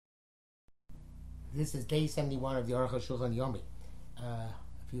This is day 71 of the Aruch HaShulchan Yomi.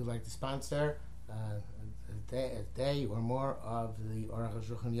 If you would like to sponsor a day or more of the Aruch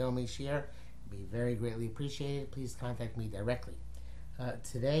HaShulchan Yomi share, it'd be very greatly appreciated. Please contact me directly.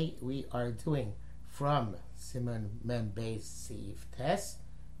 Today we are doing from Siman Mem Beis Seif Tes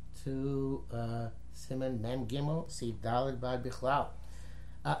to Siman Mem Gimel Seif Daled Bad Bichlal.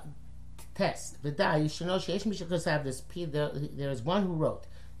 Test. V'da, you should know Sheyesh Misha Kosav this. There is one who wrote,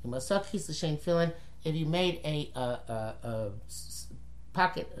 if you made a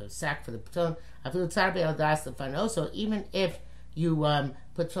pocket, a sack for the tefillin, I feel tzar be'al das lefano. So even if you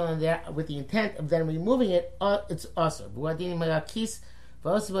put tefillin there with the intent of then removing it, it's also. Is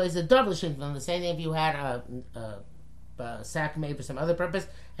a double tefillin. The same thing if you had a sack made for some other purpose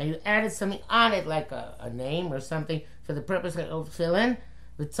and you added something on it like a name or something for the purpose of tefillin,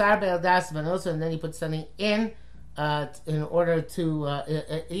 the tzar be'al das lefano, and then you put something in order to,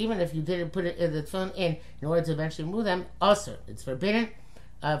 even if you didn't put it in the tefillin in order to eventually remove them, also, it's forbidden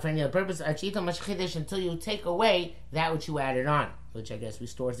for any other purpose, until you take away that which you added on, which I guess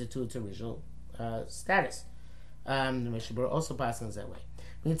restores it to its original status. The Mishabur also passes that way.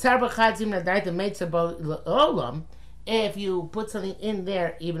 If you put something in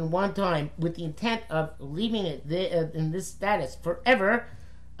there even one time with the intent of leaving it there, in this status forever,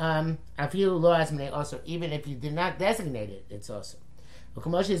 also, even if you did not designate it, it's also. In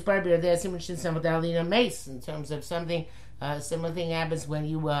terms of something, similar thing happens when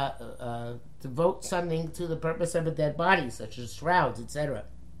you devote something to the purpose of a dead body, such as shrouds, etc.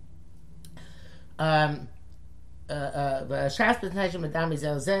 The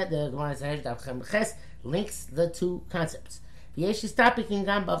Gemara links the two concepts. It's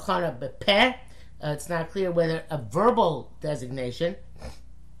not clear whether a verbal designation,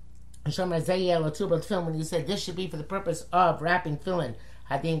 when you said this should be for the purpose of wrapping tefillin,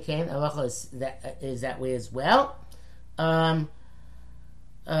 hadin kain halacha is that way as well. Also,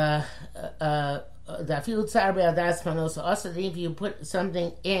 if you put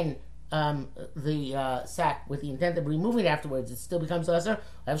something in the sack with the intent of removing it afterwards, it still becomes also.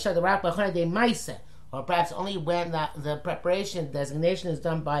 Or perhaps only when the preparation designation is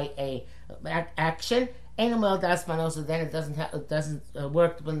done by a action. So then it doesn't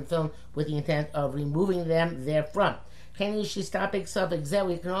work to put in the film with the intent of removing them therefrom. We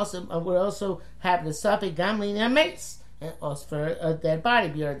can also have the suffix gamli namates, also for a dead body.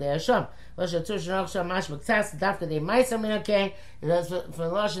 For the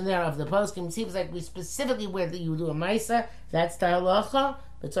lashon there of the poskim, it seems like we specifically where you do a maisa. That's the halacha,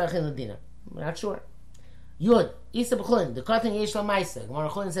 but tzarich we're not sure. Yud, Isa B'chulin, the Katan Yesh La Maisa. Gemara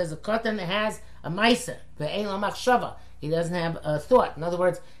Chulin says the Katan has a Maisa, Ve'ein La Machshava. He doesn't have a thought. In other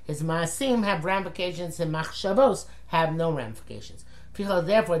words, his Maasim have ramifications and Machshavos have no ramifications.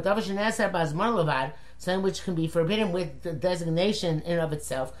 Therefore, Davar Shenesar B'Azman Levad, something which can be forbidden with the designation in and of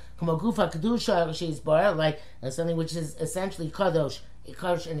itself, Kamo Gufa Kedusha She's Bar, like something which is essentially Kadosh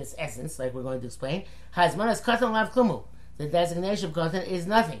in its essence, like we're going to explain. Hazmanas Katan Lav Klumu. The designation of Katan is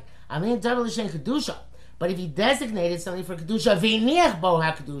nothing. I mean, Davar L'Shen Kedusha. But if he designated something for Kedusha, v'iniach bo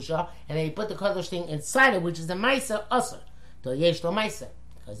ha-Kedusha, and then he put the Kadosh thing inside it, which is the Maisa, also, to yesh lo Maisa,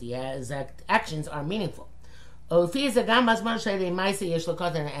 because his actions are meaningful. And that's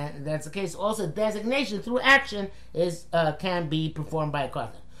the case. Also, designation through action can be performed by a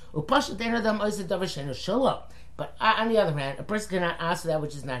Katan. But on the other hand, a person cannot ask for that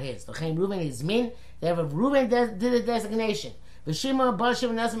which is not his. Therefore, Reuben did the designation. The Shimon,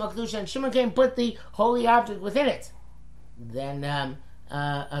 and Shimon came put the holy object within it. Then it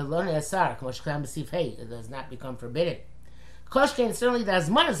does not become forbidden. Koshkein certainly does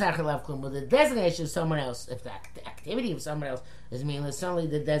but the designation of someone else, if the activity of someone else is meaningless, certainly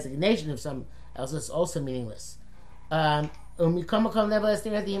the designation of someone else is also meaningless. Nevertheless,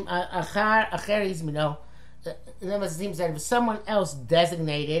 it seems that if someone else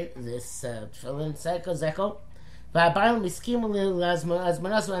designated this tefillin zeko, and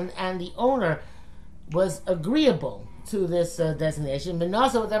the owner was agreeable to this designation,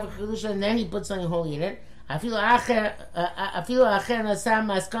 and then he put something holy in it. Or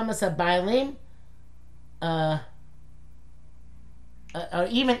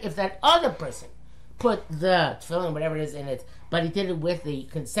even if that other person put the tefillin, whatever it is, in it, but he did it with the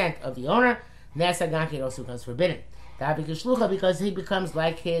consent of the owner, it also becomes forbidden. Because he becomes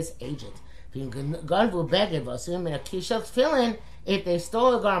like his agent. If they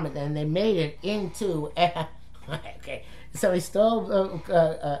stole a garment and they made it into okay, so he stole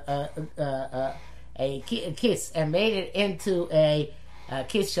a kiss and made it into a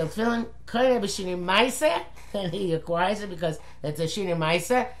kiss shel tefillin, then he acquires it because it's a shina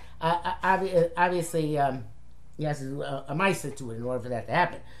maisa. Obviously, he has to do a ma'isa to it in order for that to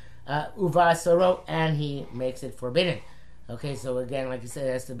happen. Uvasaro, and he makes it forbidden. Okay, so again, like you said,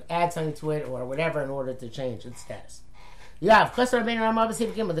 it has to add something to it or whatever in order to change its status. Yeah,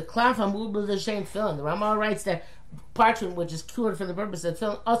 the cloth on the shame film. The Rama writes that parchment which is cured for the purpose of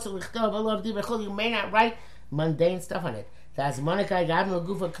film also you may not write mundane stuff on it. That's Monica Gavno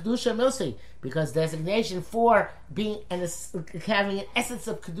Gufa Kedusha Milsi, because designation for being having an essence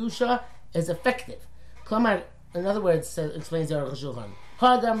of Kedusha is effective. Klamar, in other words, explains the Aruch HaShulchan.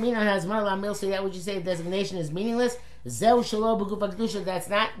 Hadam Mina has Marla Milsi, that would you say designation is meaningless? Zeu Shalo Begufa Kedusha,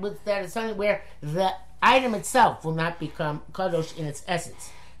 that is something where the item itself will not become kadosh in its essence.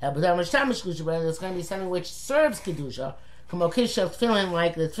 But there's going to be something which serves kedusha, like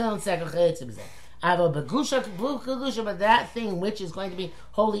the tefillin sekach. But that thing which is going to be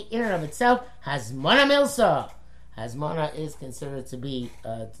holy in and of itself, hazmana milsa. Hazmana is considered to be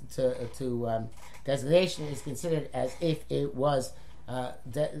designation is considered as if it was as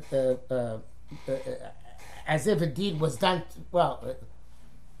if a deed was done well.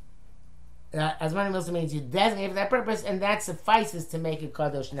 Hazmana milsa means you designate for that purpose, and that suffices to make it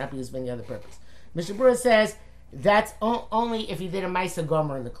kadosh and not be used for any other purpose. Mishnah Berurah says that's only if you did a ma'isa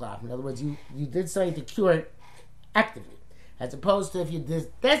gomer in the cloth. In other words, you did something to cure it actively, as opposed to if you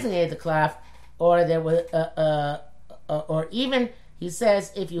designated the cloth, or there was or even he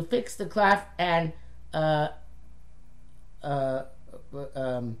says if you fix the cloth and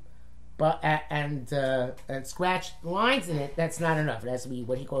and scratch lines in it, that's not enough. It has to be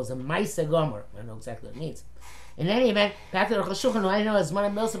what he calls a ma'isa gomer. I don't know exactly what it means. In any event, back to the Aruch HaShulchan, I know as Mana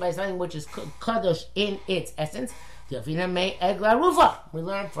Milsa by something which is kadosh in its essence. We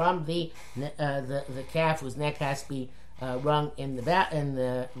learn from the calf whose neck has to be wrung in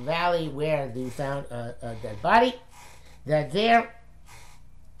the valley where they found a dead body. That there,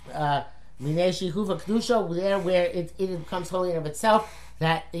 there where it becomes holy in of itself.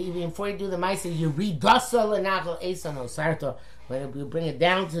 That even before you do the ma'isa, you redasa lenachal esano sarto. When you bring it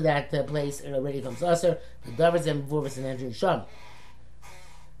down to that place, it already comes usher. The davers and vurvas and entering sham.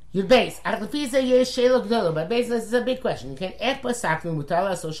 Your base. Archlefiza yesh shelo gdolo. But basically, this is a big question. You can ek pasaknu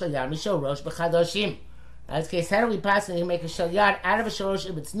mutala so shalyar misho rosh b'chadoshim. In this case, how do we pass and you make a shalyar out of a shorosh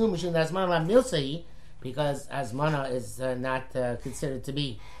if it's new mishum azmana la milsahi, because azmana is not considered to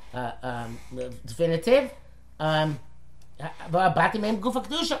be definitive. Batim gufa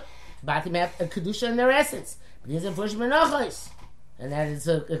kedusha. Batim have kedusha in their essence. But these are fush menachos, and that is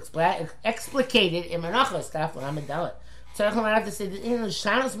explicated in menachos stuff when I'm a dalit. So I have to say that in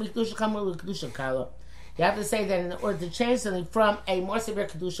shanos mikdusha kamul kedusha kalo. You have to say that in order to change something from a more severe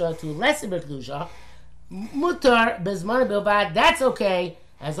kedusha to a less severe kedusha, mutar bezmana bilvad. That's okay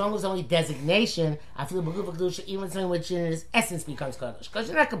as long as only designation. I feel begufa kedusha, even something which in its essence becomes kadosh, because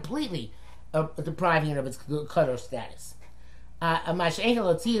you're not completely depriving it of its kadosh status.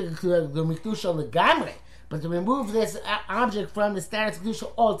 But to remove this object from the status of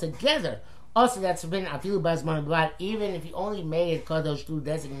kedusha altogether, also that's forbidden. Afilu bazman blood, even if you only made it kadosh through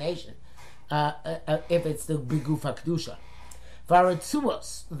designation, if it's the bigufa kedusha.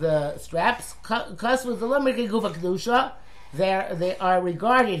 Varatzuos, the straps, cus with the lemrik gufa kedusha, they are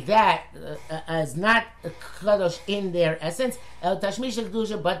regarded that as not kadosh in their essence. El tashmisha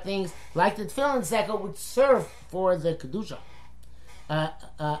kedusha, but things like the tefillin zeka would serve for the kedusha.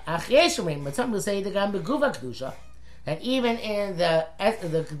 But some will say the gam beguva kedusha, that even in the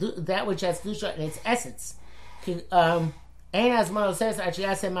that which has kedusha in its essence, ein azmano says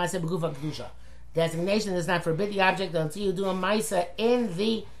achiyase ma'aseh beguva kedusha. Designation does not forbid the object until you do a ma'isa in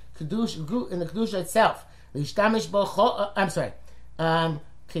the kedusha itself. L'ishtamish bo I'm sorry.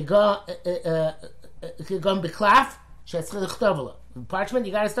 Kigon beklaf shetzchil l'chtov. Parchment,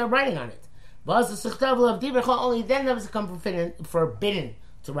 you got to start writing on it. Only then does it become forbidden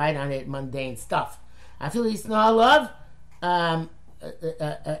to write on it mundane stuff. I feel he's not love. In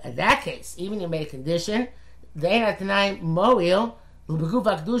that case, even you made a condition, they not deny moil. Tonight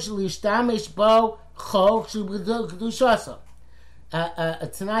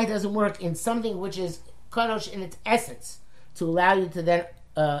doesn't work in something which is kadosh in its essence to allow you to then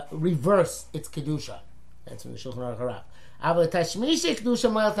reverse its kedusha. That's from the Shulchan Aruch Harav.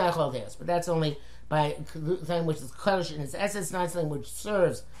 But that's only by something which is kadosh in its essence, not something which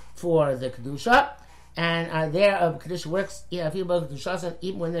serves for the kedusha. And there, kedusha works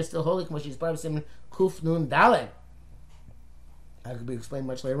even when they're still holy. Kuf nun daled. That could be explained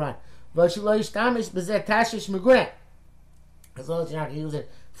much later on. As long as you're not going to use it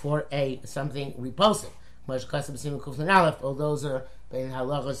for something repulsive. All those are in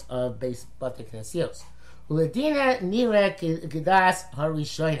halachas of base batik nesios. Uladina nira gedas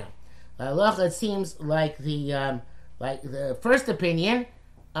harishoina. It seems like the first opinion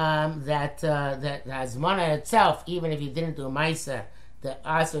that Hazmana itself, even if you didn't do a Maisa, the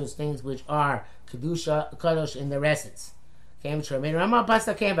those things which are Kedusha, Kadosh in their essence. Rama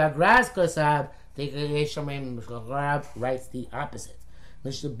Pasta came by Graz Kosab, the writes the opposite.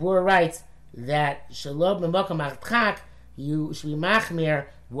 Mr. Bur writes that Shalom Memokam Achak, you should be machmir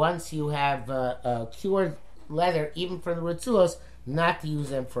once you have cured leather, even for the Ritzuos, not to use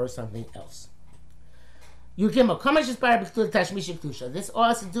them for something else. Yugimel, Kamash is by Tashmisha Kedusha. This all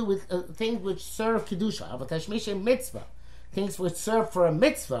has to do with things which serve Kedusha. Of a Tashmisha mitzvah, things which serve for a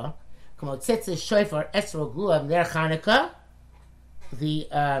mitzvah. Come on, Tzitzis Shofar Esrog Lulav Ner Chanukah.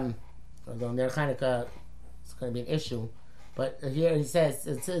 Although Ner Chanukah is going to be an issue, but here he says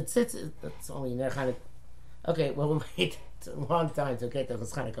it's only Ner Chanukah. Okay, well we'll wait a long time to get to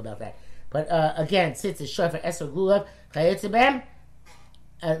Chanukah about that. But again, Tzitzis Shofar Esrog Lulav Chayetzebem.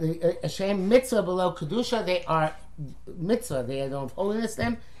 Hashem mitzvah below kedusha, they are mitzvah. They don't holiness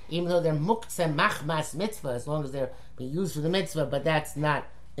them, even though they're muktzeh machmas mitzvah, as long as they're being used for the mitzvah. But that's not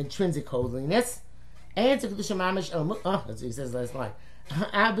intrinsic holiness. And to kedusha mamish that's what he says last line.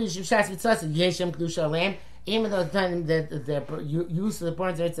 Even though the time that they're used to the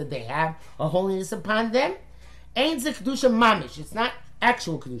points that they have a holiness upon them, ain't the kedusha mamish. It's not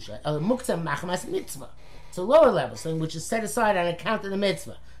actual kedusha. Muktzeh machmas mitzvah. It's a lower level, something which is set aside on account of the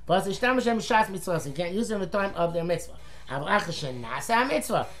mitzvah. But you can't use them at the time of their mitzvah. But after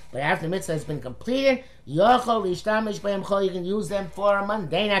the mitzvah has been completed, you can use them for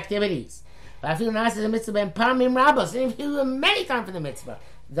mundane activities. But I feel nice as a mitzvah and if you use them many times for the mitzvah,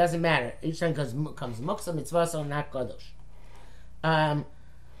 it doesn't matter. Each time comes muksa mitzvah, so not kadosh.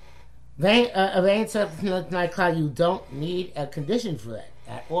 You don't need a condition for that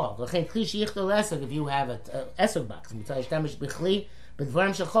at all. If you have a esrog box, you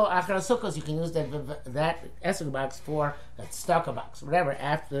can use that esrog box for a stalker box, whatever.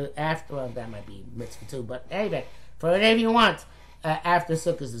 After that might be mitzvah too. But anyway, for whatever you want after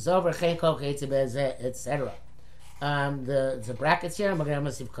sukkah is over, etc. The brackets here. I'm going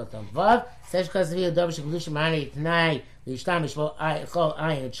to see kotam vav.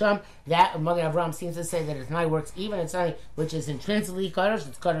 That Magen Avraham seems to say that a Tanai works even in something which is intrinsically kadosh.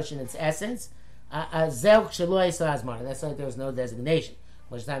 It's kadosh in its essence. That's why there was no designation.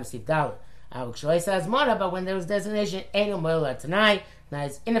 Which time Steve Dalit. But when there was designation, Tanai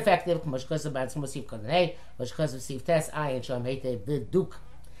is ineffective. Because of Steve Tess, I and Shom Hate the Duke.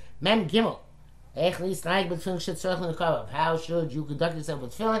 Mem Gimel. How should you conduct yourself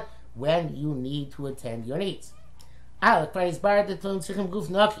with tefillin when you need to attend your needs? We already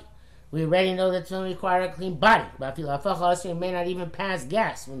know that tefillin require a clean body. You may not even pass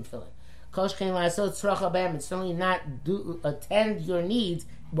gas when tefillin. And certainly not attend your needs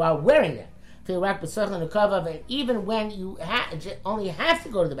while wearing them. And even when you only have to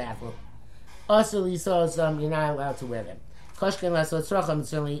go to the bathroom, also you're not allowed to wear them.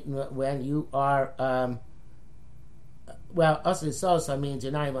 Certainly when you are also means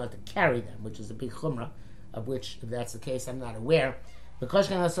you're not allowed to carry them, which is a big chumrah, of which, if that's the case, I'm not aware. And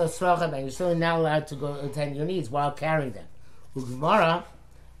you're certainly not allowed to go attend your needs while carrying them.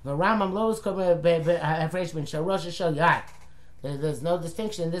 There's no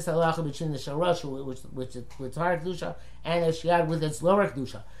distinction in this halacha between the sharosh, which with higher kedusha, and the shiad with its lower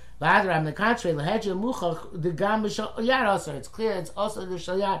kedusha. On the contrary, it's clear it's also the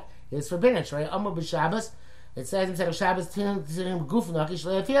shalyat is forbidden. It says instead of Shabbos,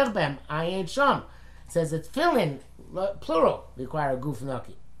 I ain't sham. It says that tefillin, plural, require a guf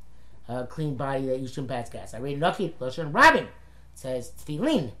naki, a clean body that you shouldn't pass gas. I read naki, lashon rabin. It says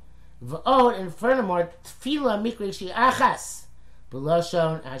tefillin. V'od, and furthermore, tefillah mikri shi achas.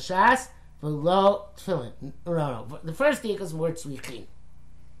 B'lashon ashas, v'lo tefillin. No. The first thing is the word tzrichin.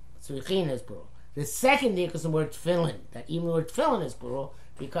 Tzrichin is plural. The second thing is the word tefillin. That even the word tefillin is plural,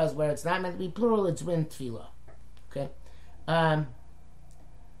 because where it's not meant to be plural, it's in tefillah. Okay?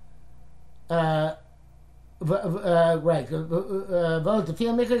 Right. V'od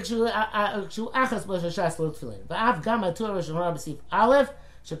tefillin mikri shi achas b'lashon lo tefillin. V'av gama Torah shemara b'sif aleph.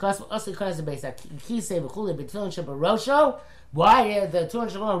 Why the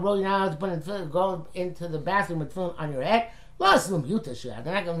Torah rolling out to go into the bathroom with tefillin on your head? They're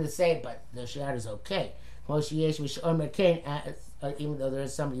not going to say it, but the shiad is okay. Even though there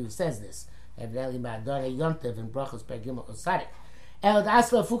is somebody who says this. Evidently, in Brachos Pergimel Osadik. El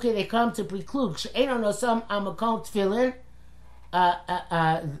Asla Fuke, they come to preclude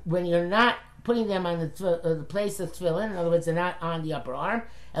when you're not putting them on the place of tefillin. In other words, they're not on the upper arm.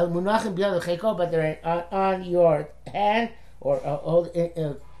 El munachim b'yad cheko, but they're on your hand or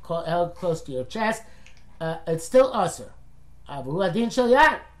held close to your chest. It's still usher. But the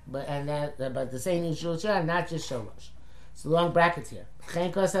same is shul yad, not just sholosh. So long brackets here.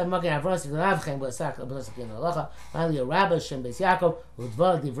 Finally, a rabba shem beis Yaakov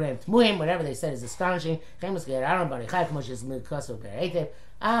udvar divrei tmuim. Whatever they said is astonishing. Chemus ger Aaron barichai k'mo shezmid kaso bereitev.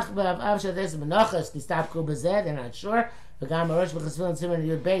 Ach b'av shades menachas nistapku b'zeh. They're not sure. V'gam arosh b'chesvil tzimon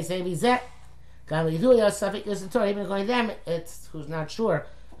yud beis hevi zeh. Gam yidu yos safik yos Torah. Even going to them, it's who's not sure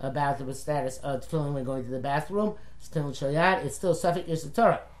about the status of tefillin when going to the bathroom. Still shoyad. It's still safik yos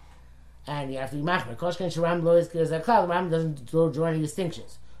Torah. And you have to be machmer. Koshken Sharam Lois Kirzakal. Ram doesn't draw any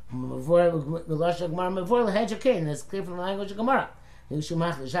distinctions. Before the hedge of Cain, it's clear from the language of Gemara.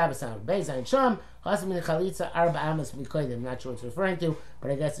 Yushumach the Shabbos on Beis Sham. Hasamin Chalitza Arba Amos Mikoidim. I'm not sure what it's referring to, but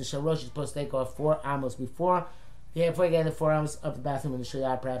I guess the Shalosh is supposed to take off 4 Amos before. Yeah, before you get the 4 Amos up the bathroom in the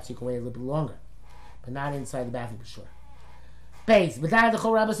Shayat, perhaps you can wait a little bit longer, but not inside the bathroom for sure. Beis, but the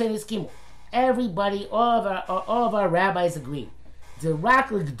Chol Rabbi saying is Kimu. Everybody, all of our rabbis agree.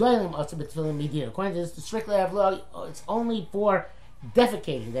 According to this, the strictly have law, it's only for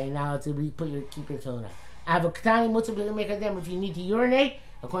defecating. They're now to keep your tefillin on. If you need to urinate,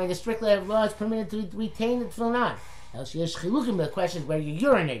 according to strictly have law, it's permitted to retain the tefillin on. The question is where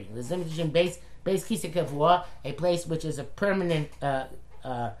you're urinating. There's limitation base kisei kavua, a place which is a permanent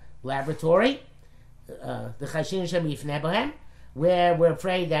laboratory. The chashin shem yifnei bohem, where we're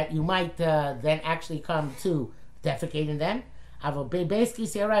afraid that you might then actually come to defecate in them. I will basically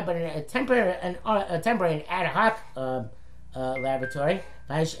say right, but in a temporary and ad hoc laboratory,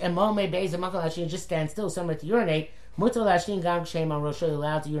 just stand still somewhere to urinate. You're allowed to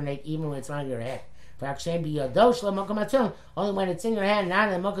urinate even when it's on your head. Only when it's in your hand,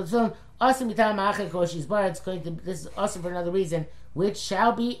 not in the mokam tefillin. This is also for another reason, which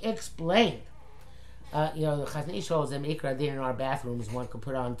shall be explained. The Chazon Ish holds them ikra din in our bathrooms. One can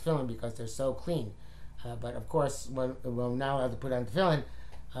put on tefillin because they're so clean. But of course, we're not allowed to put on tefillin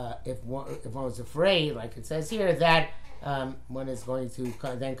if one was afraid, like it says here, that one is going to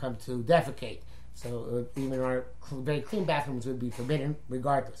then come to defecate. So even our very clean bathrooms would be forbidden,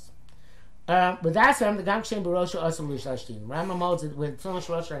 regardless. But that's the Gam Shem Barosha also Lishashtin. Rambam holds that with tefillin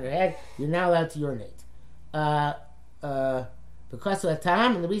shrosh on your head, you're not allowed to urinate. Because of the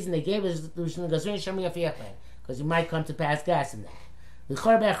time, and the reason they gave is because you might come to pass gas in them.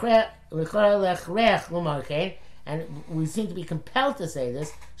 And we seem to be compelled to say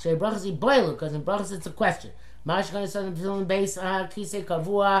this because in brachas it's a question. A person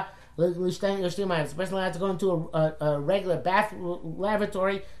allowed to go into a regular bath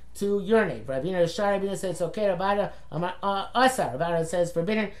lavatory to urinate. Rabbeinu says it's okay. Rabbeinu says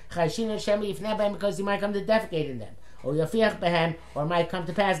forbidden because you might come to defecate in them, or might come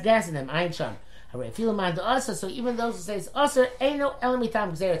to pass gas in them. So even those who say it's usher, ain't no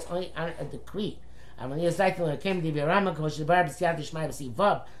elamitam gzer, it's only on a decree. But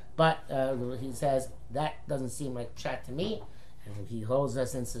he says that doesn't seem like pshat to me, and he holds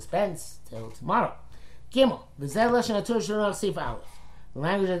us in suspense till tomorrow. Gimel, the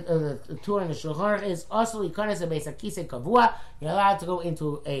language of the Torah in the Shulchan Aruch is also ikonas beis hakisei kavua. You're allowed to go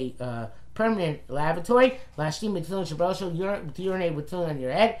into a permanent lavatory. Lashtim b'tefillin shabrosho, to urinate with tefillin on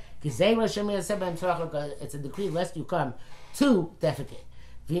your head. It's a decree lest you come to defecate.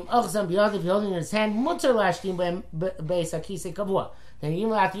 If you're holding in his hand, mutar lashtim beis hakisei kavua. Then you're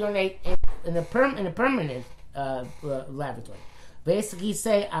allowed to urinate in a permanent lavatory. Basically,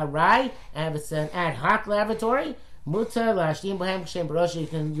 say arai, and if it's an ad hoc lavatory, mutar lashtim b'hem kshem barosha, you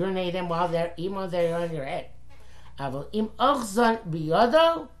can urinate them even while they're on your head.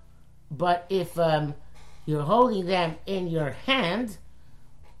 But if you're holding them in your hand,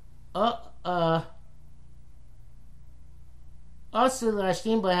 you're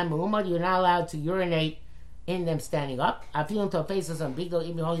not allowed to urinate in them standing up. I feel until faces on big though,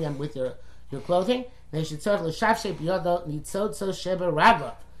 even holding them with your clothing. They should start because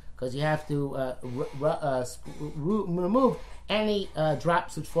you have to remove any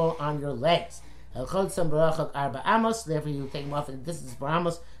drops which fall on your legs. Therefore, you take them off at a distance for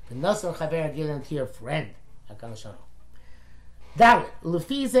amos. The nosel chaver, give them to your friend. Dalit.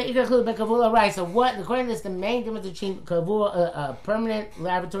 So what? According to this, the main difference between a permanent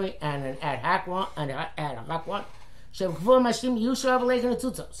lavatory and an ad hoc one,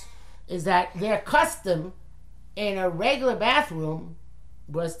 is that their custom in a regular bathroom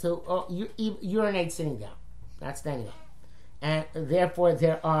was to urinate sitting down, not standing up, and therefore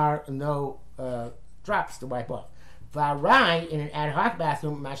there are no drops to wipe off. Varai, in an ad hoc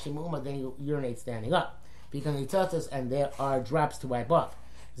bathroom, mashlim umad, then you urinate standing up. Because he tells us, and there are drops to wipe off.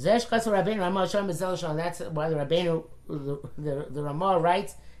 Zesh kasar Rabbeinu Ramah Shem Bezel. That's why the Rabbeinu, the Ramah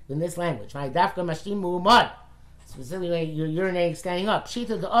writes in this language. My dafka mashlim umad. Specifically, you're urinating standing up.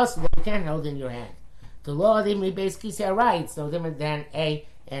 Shita the us, what you can't hold in your hand. The law of the basically say right. It's no different than an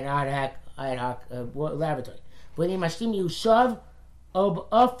ad hoc laboratory. But in mashlim yushav ob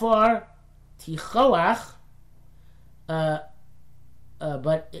afar tichoach.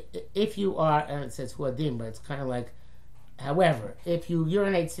 But if you are, and it says huadim, but it's kind of like, however, if you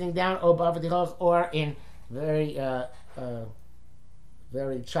urinate sitting down, or in very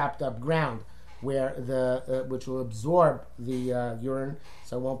very chopped up ground, where which will absorb the urine,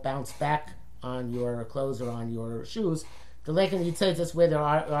 so it won't bounce back on your clothes or on your shoes. The lake and utilities where there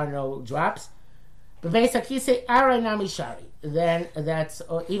are no drops. But basically, you say aray nami shari, then that's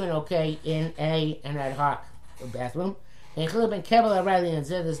even okay in an ad hoc bathroom. And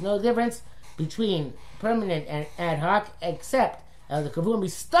there's no difference between permanent and ad hoc, except the kavum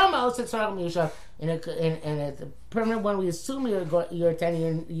mistama in a permanent one. We assume you're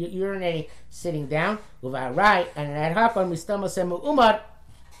urinating sitting down. Right, and an ad hoc one mistama semu umar.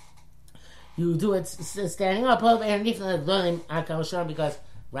 You do it standing up, and because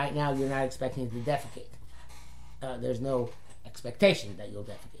right now you're not expecting to defecate. There's no expectation that you'll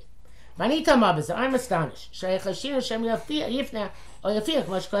defecate. Manita Mabasa, I'm astonished. Shaykhashir Shem Yafna or Yafiq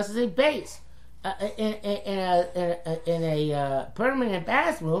much causes a base in a permanent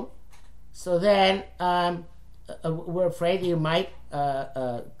bathroom. So then we're afraid you might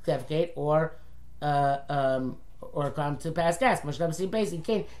defecate or come to pass gas.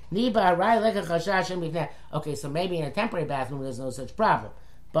 Okay, so maybe in a temporary bathroom there's no such problem,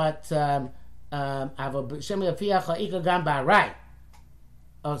 but right.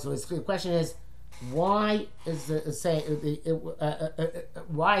 Oh, so the question is, why is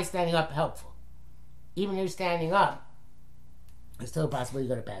why is standing up helpful? Even if you're standing up, it's still possible you're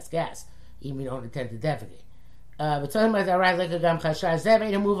going to pass gas, even if you don't intend to defecate. But talking about that, right? Like a gam chashar zev,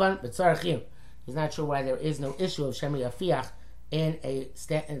 to move on. But tzarachim, he's not sure why there is no issue of shemi afiach in a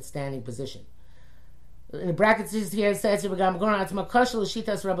standing position. In the brackets here it says, "We're going on to makashal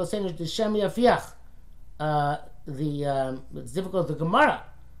shitas rabosenu the shemi afiach." It's difficult. The Gemara,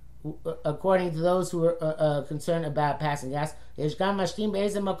 according to those who are concerned about passing gas,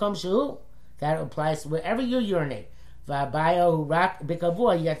 that applies to wherever you urinate. Yet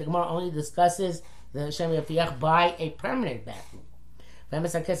the Gemara only discusses the Shemi Afiach by a permanent bathroom. They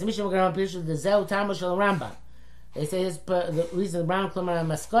say this, the reason the Rambam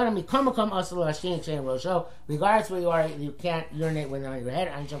regardless where you are, you can't urinate when on your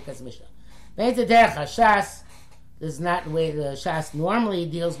head. This is not the way the Shas normally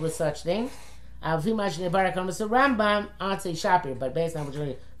deals with such things. But based on what you're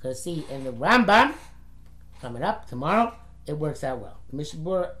going to see in the Rambam coming up tomorrow, it works out well. The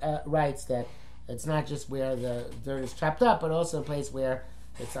Mishnah writes that it's not just where the dirt is trapped up, but also a place where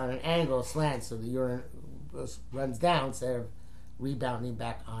it's on an angle, slant, so the urine runs down instead of rebounding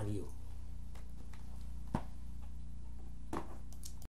back on you.